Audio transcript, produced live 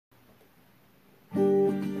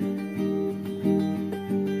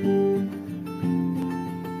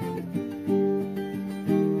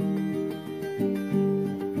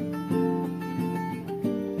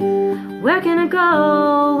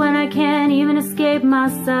go when I can't even escape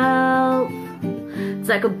myself? It's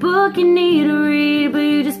like a book you need to read, but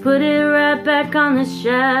you just put it right back on the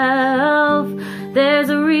shelf. There's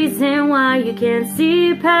a reason why you can't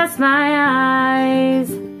see past my eyes.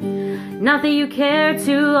 Not that you care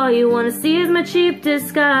to, all you wanna see is my cheap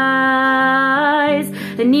disguise.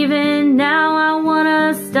 And even now I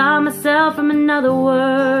wanna stop myself from another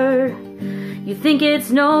word. You think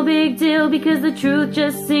it's no big deal because the truth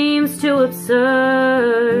just seems too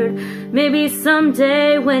absurd. Maybe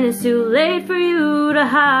someday when it's too late for you to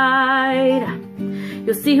hide,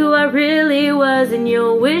 you'll see who I really was and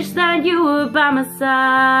you'll wish that you were by my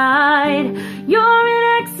side. You're an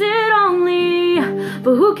exit only,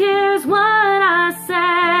 but who cares what I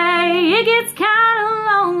say? It gets kinda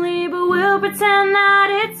lonely, but we'll pretend that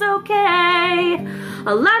it's okay.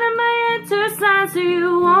 I'll light up my enter sign so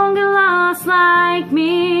you won't get lost like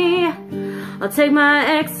me. I'll take my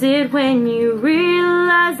exit when you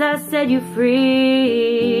realize I set you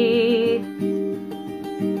free.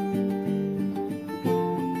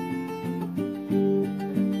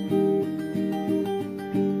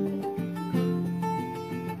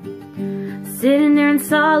 Sitting there in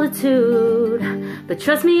solitude, but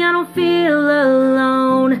trust me, I don't feel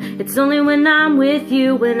alone. It's only when I'm with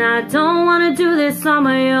you, when I don't want to do this on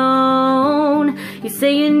my own. You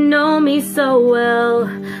say you know me so well,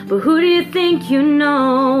 but who do you think you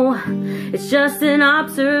know? It's just an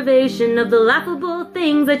observation of the laughable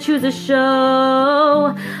things I choose to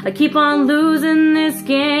show. I keep on losing this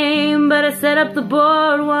game, but I set up the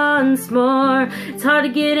board once more. It's hard to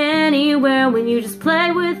get anywhere when you just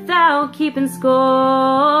play without keeping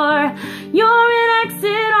score. You're an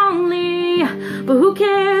exit only, but who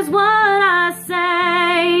cares what I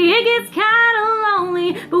say? It gets kinda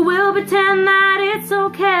lonely, but we'll pretend that it's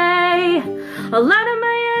okay. I'll light up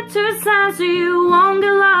my enter sign so you won't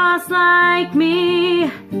get lost like me.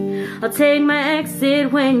 I'll take my exit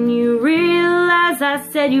when you realize I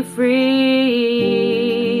set you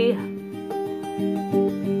free.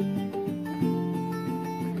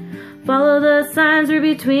 Follow the signs, read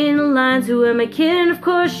between the lines. Who am I kidding? Of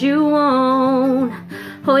course you won't.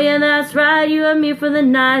 Oh yeah, that's right, you have me for the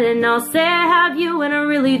night, and I'll say I have you when I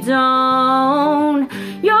really don't.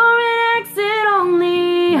 You're an exit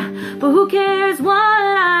only, but who cares what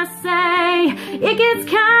I say? It gets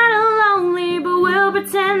kinda lonely, but we'll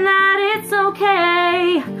pretend that it's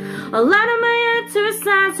okay. I'll light up my enter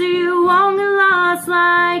sign so you won't get lost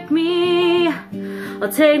like me.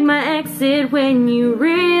 I'll take my exit when you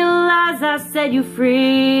realize I set you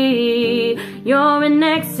free. You're an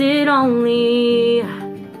exit only.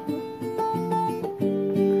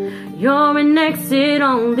 You're an exit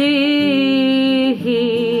only.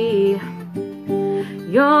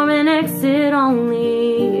 You're an exit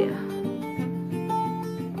only.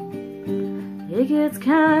 It gets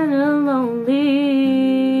kinda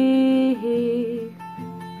lonely.